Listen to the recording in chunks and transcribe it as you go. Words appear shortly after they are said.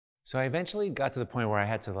So I eventually got to the point where I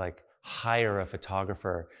had to like hire a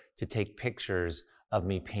photographer to take pictures of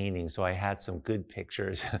me painting. So I had some good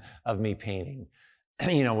pictures of me painting.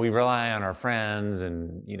 You know, we rely on our friends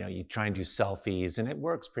and, you know, you try and do selfies and it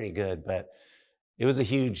works pretty good, but it was a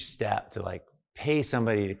huge step to like pay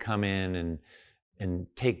somebody to come in and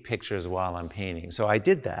take pictures while I'm painting. So I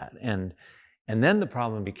did that. And then the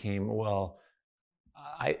problem became, well,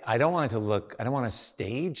 I don't want it to look, I don't want to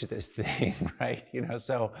stage this thing, right? You know,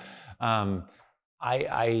 so um,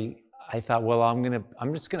 I thought, well,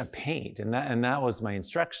 I'm just gonna paint, and that was my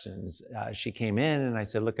instructions. She came in, and I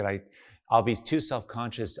said, look, I'll be too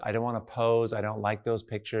self-conscious. I don't want to pose. I don't like those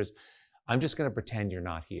pictures. I'm just gonna pretend you're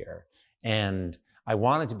not here, and I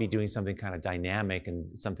wanted to be doing something kind of dynamic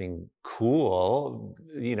and something cool.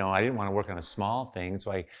 You know, I didn't want to work on a small thing,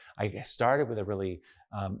 so I started with a really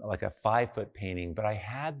like a 5-foot painting, but I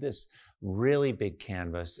had this really big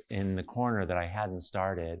canvas in the corner that I hadn't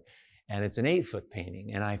started, and it's an 8-foot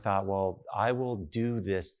painting. And I thought, well, I will do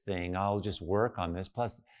this thing. I'll just work on this.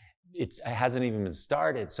 Plus, it hasn't even been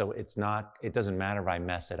started, so it doesn't matter if I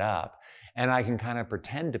mess it up. And I can kind of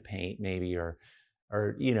pretend to paint maybe, or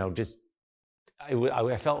you know, just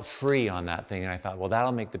I felt free on that thing, and I thought, well,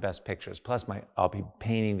 that'll make the best pictures. Plus, I'll be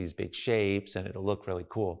painting these big shapes, and it'll look really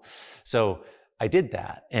cool. So I did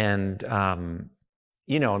that, and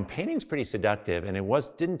you know, and painting's pretty seductive, and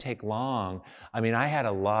didn't take long. I mean, I had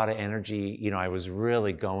a lot of energy. You know, I was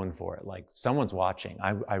really going for it. Like, someone's watching.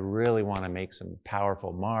 I really want to make some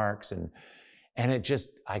powerful marks, and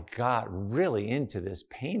I got really into this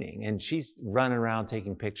painting, and she's running around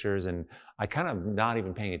taking pictures, and I kind of not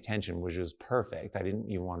even paying attention, which was perfect. I didn't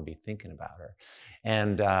even want to be thinking about her.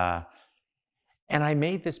 And I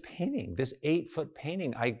made this painting, this 8-foot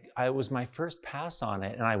painting. I was my first pass on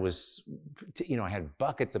it, and I was, you know, I had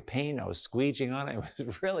buckets of paint. I was squeegeeing on it. It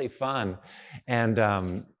was really fun. And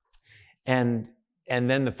then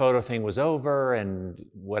the photo thing was over, and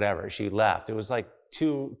whatever, she left. It was like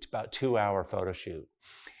about 2-hour photo shoot.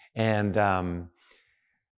 And,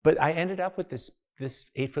 but I ended up with this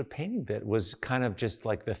 8-foot painting that was kind of just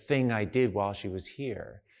like the thing I did while she was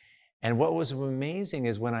here. And what was amazing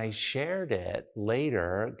is when I shared it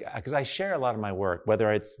later, because I share a lot of my work,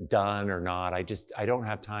 whether it's done or not, I don't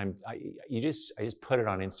have time. I just put it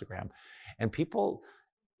on Instagram, and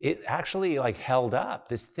it actually like held up.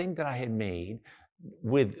 This thing that I had made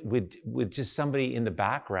with just somebody in the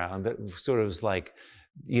background that sort of was like,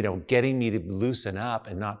 you know, getting me to loosen up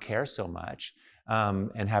and not care so much,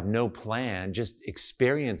 and have no plan, just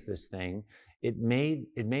experience this thing. It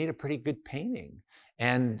made a pretty good painting.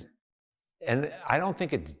 And I don't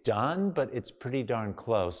think it's done, but it's pretty darn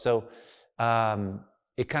close. So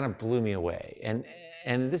it kind of blew me away.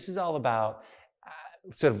 And this is all about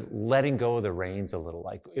sort of letting go of the reins a little.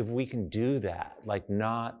 Like, if we can do that, like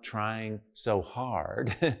not trying so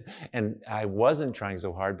hard. And I wasn't trying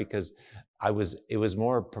so hard because it was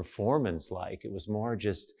more performance-like. It was more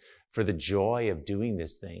just for the joy of doing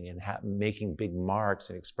this thing and making big marks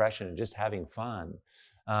and expression and just having fun.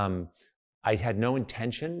 I had no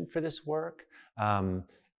intention for this work.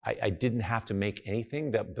 I didn't have to make anything.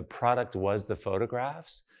 The product was the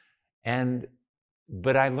photographs.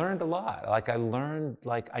 But I learned a lot. Like, I learned,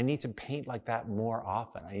 like, I need to paint like that more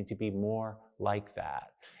often. I need to be more like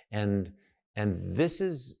that. And this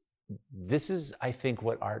is, I think,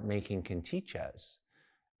 what art making can teach us.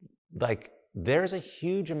 Like, there's a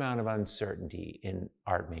huge amount of uncertainty in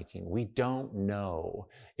art making. We don't know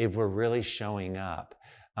if we're really showing up,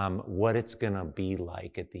 what it's gonna be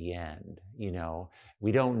like at the end. You know,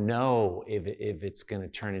 we don't know if it's gonna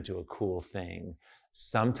turn into a cool thing.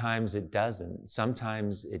 Sometimes it doesn't.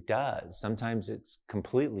 Sometimes it does. Sometimes it's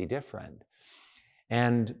completely different.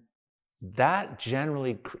 And that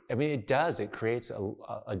generally, I mean, it does. It creates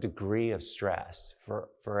a degree of stress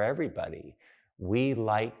for everybody. We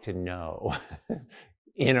like to know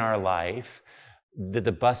in our life that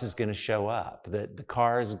the bus is going to show up, that the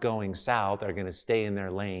cars going south are going to stay in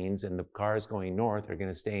their lanes, and the cars going north are going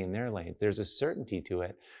to stay in their lanes. There's a certainty to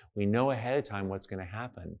it. We know ahead of time what's going to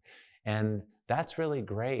happen. And that's really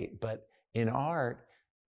great. But in art,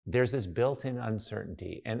 there's this built-in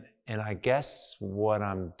uncertainty. And I guess what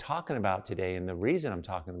I'm talking about today, and the reason I'm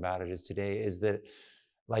talking about it is that,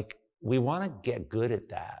 like, we want to get good at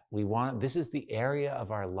that. This is the area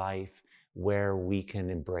of our life where we can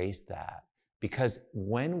embrace that. Because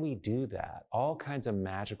when we do that, all kinds of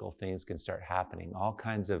magical things can start happening. All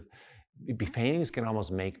kinds of paintings can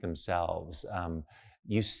almost make themselves.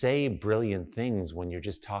 You say brilliant things when you're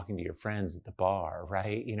just talking to your friends at the bar,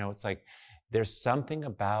 right? You know, it's like, there's something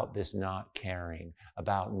about this not caring,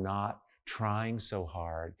 about not trying so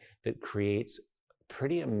hard, that creates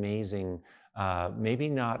pretty amazing, maybe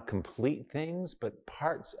not complete things, but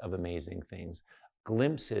parts of amazing things,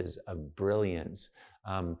 glimpses of brilliance,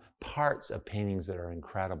 parts of paintings that are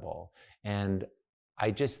incredible. And I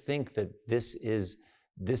just think that this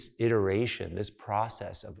iteration, this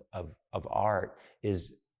process of art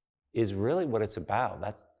is really what it's about.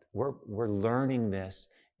 We're learning this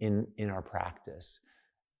in our practice.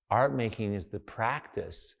 Art making is the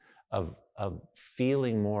practice of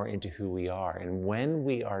feeling more into who we are. And when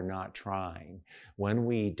we are not trying, when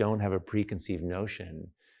we don't have a preconceived notion,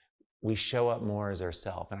 we show up more as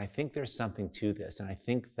ourselves. And I think there's something to this. And I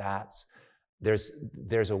think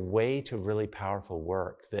there's a way to really powerful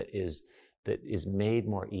work that is made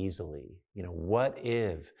more easily. You know, what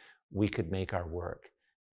if we could make our work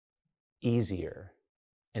easier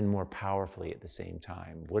and more powerfully at the same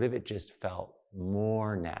time? What if it just felt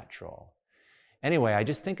more natural? Anyway, I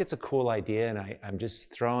just think it's a cool idea, and I'm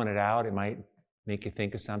just throwing it out. It might make you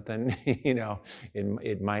think of something. You know,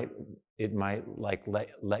 it might like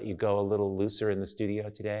let you go a little looser in the studio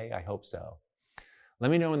today. I hope so. Let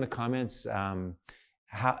me know in the comments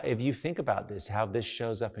how, if you think about this, how this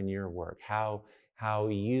shows up in your work, how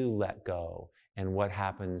you let go, and what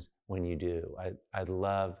happens when you do. I'd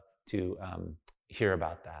love to hear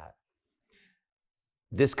about that.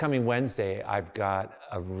 This coming Wednesday, I've got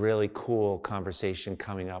a really cool conversation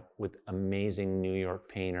coming up with amazing New York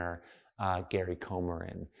painter, Gary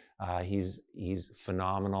Kormarin. He's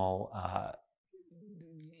phenomenal,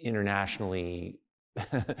 internationally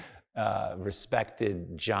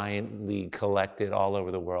respected, giantly collected all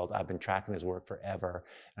over the world. I've been tracking his work forever,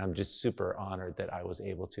 and I'm just super honored that I was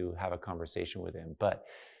able to have a conversation with him. But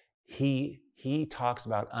he talks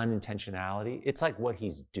about unintentionality. It's like what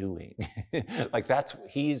he's doing. Like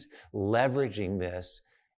he's leveraging this,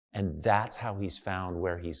 and that's how he's found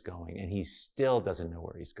where he's going. And he still doesn't know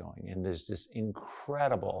where he's going. And there's this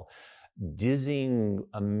incredible, dizzying,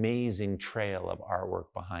 amazing trail of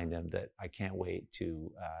artwork behind him that I can't wait to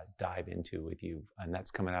dive into with you. And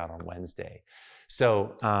that's coming out on Wednesday.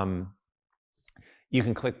 So, you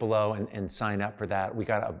can click below and sign up for that. We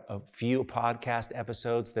got a few podcast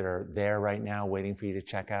episodes that are there right now waiting for you to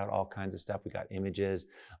check out, all kinds of stuff. We got images,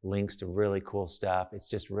 links to really cool stuff. It's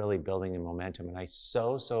just really building in momentum. And I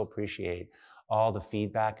so appreciate all the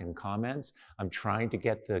feedback and comments. I'm trying to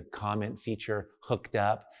get the comment feature hooked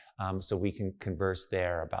up so we can converse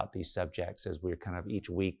there about these subjects, as we're kind of each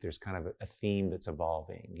week, there's kind of a theme that's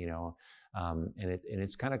evolving, you know, and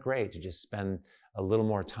it's kind of great to just spend a little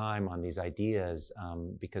more time on these ideas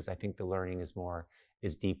because I think the learning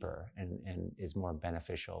is deeper and is more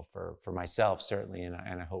beneficial for myself, certainly, and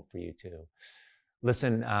I hope for you too.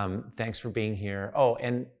 Listen, thanks for being here. Oh,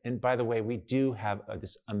 and by the way, we do have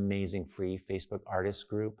this amazing free Facebook artist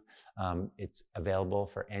group. It's available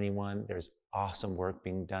for anyone. There's awesome work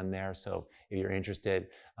being done there. So if you're interested,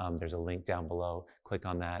 there's a link down below. Click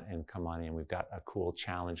on that and come on in. We've got a cool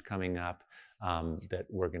challenge coming up that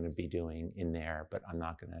we're going to be doing in there, but I'm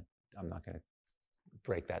not going to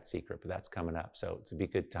break that secret, but that's coming up. So it's a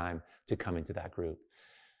good time to come into that group.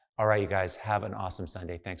 All right, you guys, have an awesome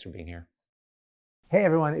Sunday. Thanks for being here. Hey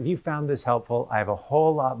everyone, if you found this helpful, I have a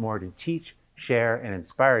whole lot more to teach, share, and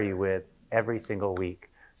inspire you with every single week.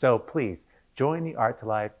 So please join the Art to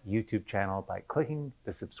Life YouTube channel by clicking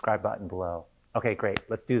the subscribe button below. Okay, great,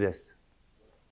 let's do this.